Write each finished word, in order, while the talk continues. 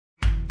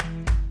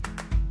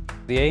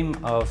The aim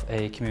of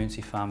a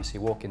community pharmacy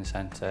walk-in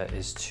centre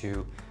is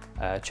to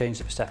change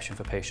the perception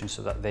for patients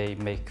so that they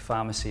make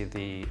pharmacy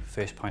the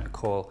first point of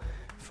call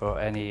for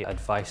any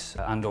advice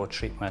and or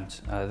treatment,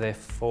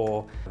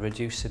 therefore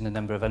reducing the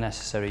number of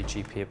unnecessary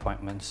GP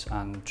appointments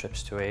and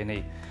trips to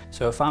A&E.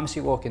 So a pharmacy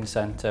walk-in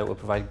centre will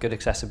provide good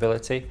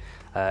accessibility.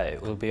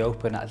 It will be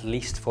open at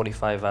least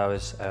 45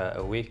 hours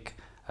a week,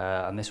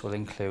 and this will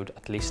include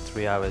at least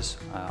 3 hours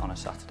on a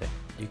Saturday.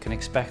 You can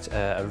expect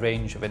a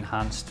range of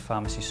enhanced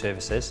pharmacy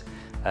services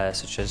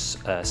such as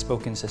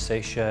smoking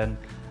cessation,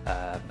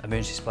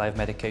 emergency supply of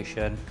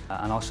medication,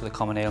 and also the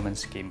common ailment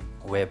scheme,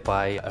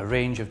 whereby a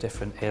range of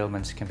different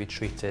ailments can be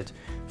treated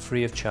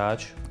free of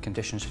charge,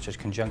 conditions such as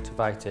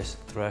conjunctivitis,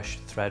 thrush,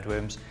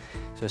 threadworms.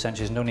 So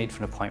essentially there's no need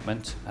for an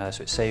appointment,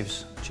 so it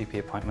saves GP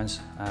appointments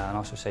and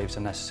also saves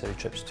unnecessary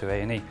trips to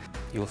A&E.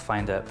 You'll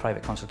find a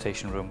private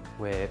consultation room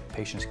where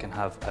patients can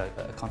have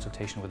a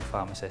consultation with the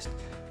pharmacist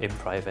in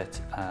private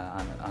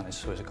and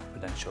it's always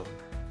confidential.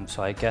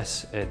 So I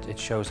guess it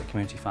shows that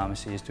community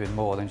pharmacy is doing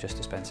more than just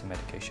dispensing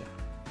medication.